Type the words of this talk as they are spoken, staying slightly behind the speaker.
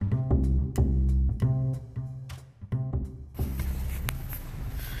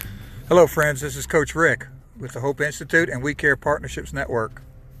Hello friends, this is Coach Rick with the Hope Institute and We Care Partnerships Network.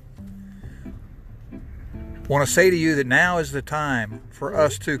 I want to say to you that now is the time for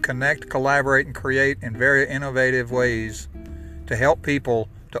us to connect, collaborate, and create in very innovative ways to help people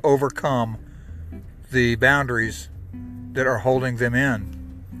to overcome the boundaries that are holding them in.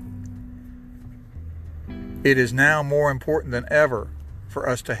 It is now more important than ever for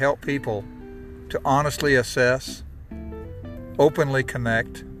us to help people to honestly assess, openly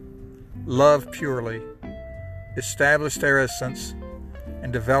connect, love purely, establish their essence,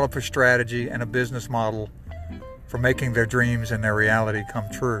 and develop a strategy and a business model for making their dreams and their reality come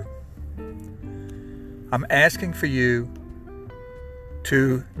true. I'm asking for you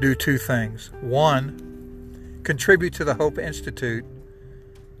to do two things. One, contribute to the Hope Institute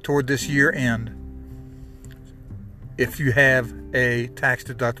toward this year end if you have a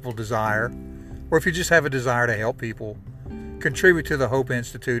tax-deductible desire, or if you just have a desire to help people. Contribute to the Hope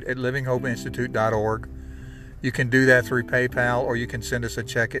Institute at livinghopeinstitute.org. You can do that through PayPal, or you can send us a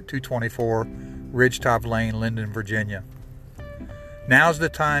check at 224 Ridgetop Lane, Linden, Virginia. Now's the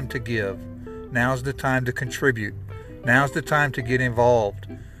time to give. Now's the time to contribute. Now's the time to get involved.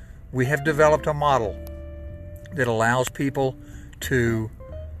 We have developed a model that allows people to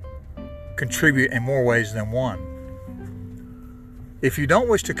contribute in more ways than one. If you don't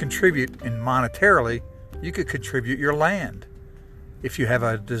wish to contribute monetarily, you could contribute your land if you have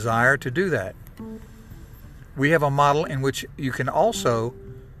a desire to do that. We have a model in which you can also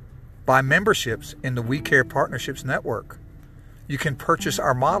buy memberships in the We Care Partnerships Network. You can purchase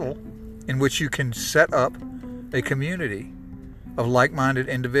our model in which you can set up a community of like-minded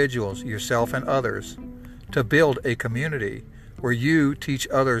individuals, yourself and others, to build a community where you teach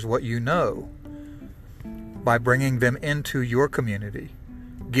others what you know by bringing them into your community,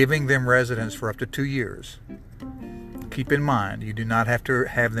 giving them residence for up to 2 years. Keep in mind, you do not have to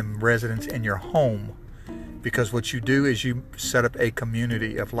have them residence in your home, because what you do is you set up a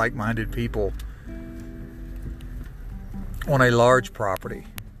community of like-minded people on a large property,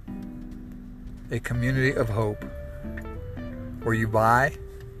 a community of hope, where you buy,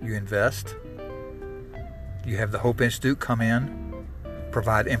 you invest, you have the Hope Institute come in,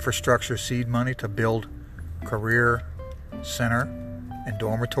 provide infrastructure seed money to build career center and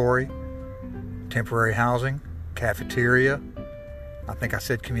dormitory, temporary housing, cafeteria, I think I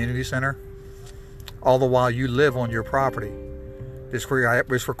said community center, all the while you live on your property. This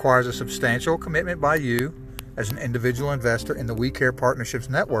requires a substantial commitment by you as an individual investor in the We Care Partnerships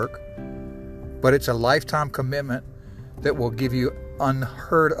Network, but it's a lifetime commitment that will give you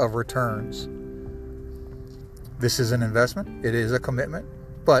unheard of returns. This is an investment, it is a commitment,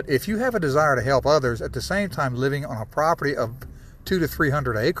 but if you have a desire to help others at the same time living on a property of 200 to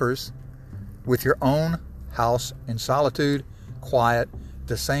 300 acres with your own house in solitude, quiet, at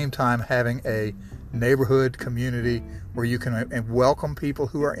the same time having a neighborhood community where you can welcome people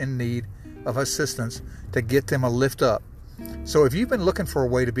who are in need of assistance to get them a lift up. So if you've been looking for a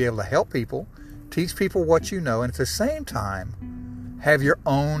way to be able to help people, teach people what you know, and at the same time have your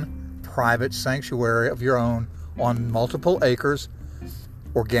own private sanctuary of your own on multiple acres,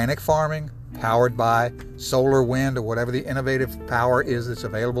 organic farming, powered by solar, wind, or whatever the innovative power is that's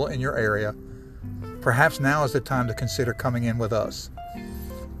available in your area, perhaps now is the time to consider coming in with us.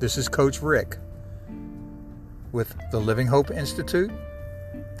 This is Coach Rick with the Living Hope Institute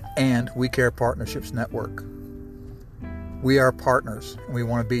and We Care Partnerships Network. We are partners, and we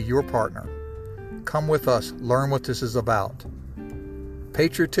want to be your partner. Come with us, learn what this is about.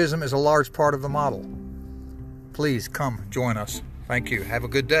 Patriotism is a large part of the model. Please come join us. Thank you. Have a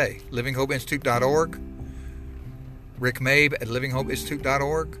good day. livinghopeinstitute.org. Rick Mabe at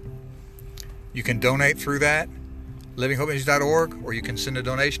livinghopeinstitute.org. You can donate through that, livinghopeinstitute.org, or you can send a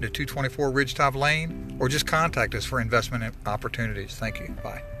donation to 224 Ridgetop Lane, or just contact us for investment opportunities. Thank you.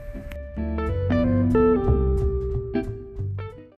 Bye.